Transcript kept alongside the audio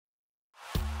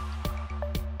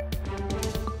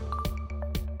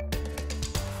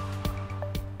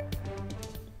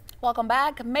Welcome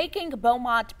back. Making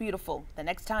Beaumont beautiful. The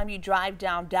next time you drive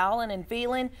down Dowling and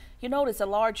Phelan, you notice a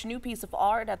large new piece of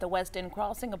art at the West End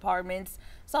Crossing Apartments.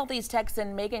 Southeast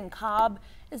Texan Megan Cobb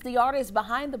is the artist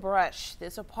behind the brush.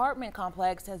 This apartment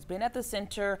complex has been at the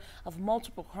center of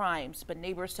multiple crimes, but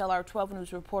neighbors tell our 12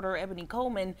 News reporter Ebony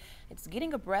Coleman it's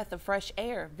getting a breath of fresh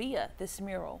air via this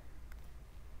mural.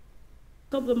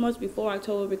 A couple of months before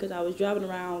October, because I was driving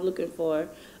around looking for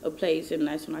a place, and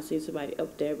that's when I see somebody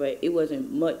up there, but it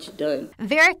wasn't much done.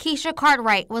 Keisha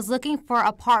Cartwright was looking for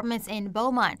apartments in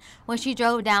Beaumont when she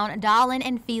drove down Dowling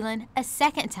and Phelan a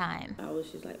second time. I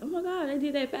was just like, oh my God, they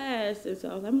did that fast. And so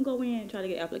I was like, I'm gonna go in and try to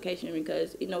get an application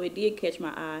because, you know, it did catch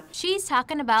my eye. She's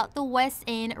talking about the West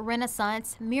End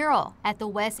Renaissance mural at the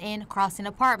West End Crossing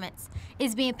Apartments.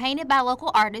 It's being painted by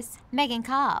local artist Megan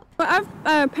Cobb. Well,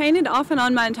 I've painted off and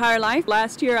on my entire life.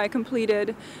 Last year I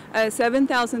completed a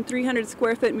 7,300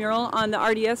 square foot mural on the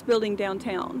RDS building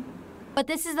downtown. But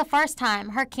this is the first time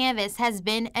her canvas has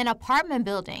been an apartment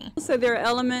building. So there are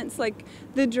elements like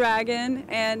the dragon,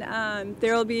 and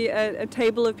there will be a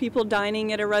table of people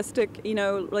dining at a rustic, you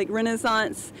know, like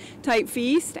Renaissance type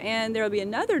feast, and there will be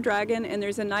another dragon, and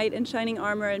there's a knight in shining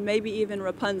armor, and maybe even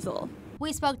Rapunzel.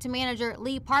 We spoke to manager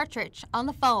Lee Partridge on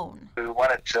the phone. We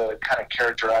wanted to kind of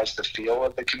characterize the feel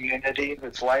of the community.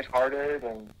 It's lighthearted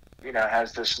and, you know,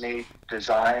 has this neat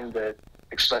design that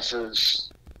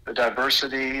expresses the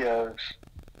diversity of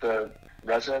the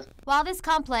residents. While this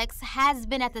complex has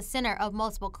been at the center of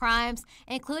multiple crimes,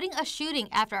 including a shooting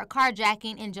after a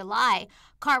carjacking in July,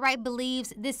 Cartwright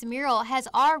believes this mural has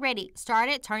already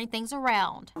started turning things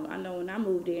around. I know when I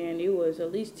moved in, there was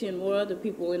at least 10 more other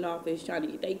people in the office trying to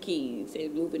get their keys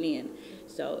and moving in.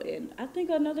 So, and I think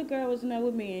another girl was in there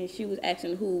with me, and she was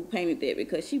asking who painted that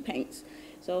because she paints.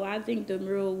 So I think the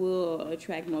mural will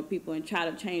attract more people and try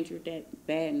to change that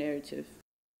bad narrative.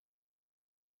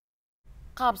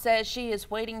 Cobb says she is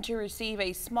waiting to receive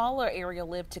a smaller area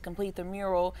lift to complete the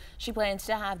mural. She plans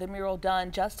to have the mural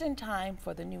done just in time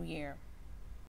for the new year.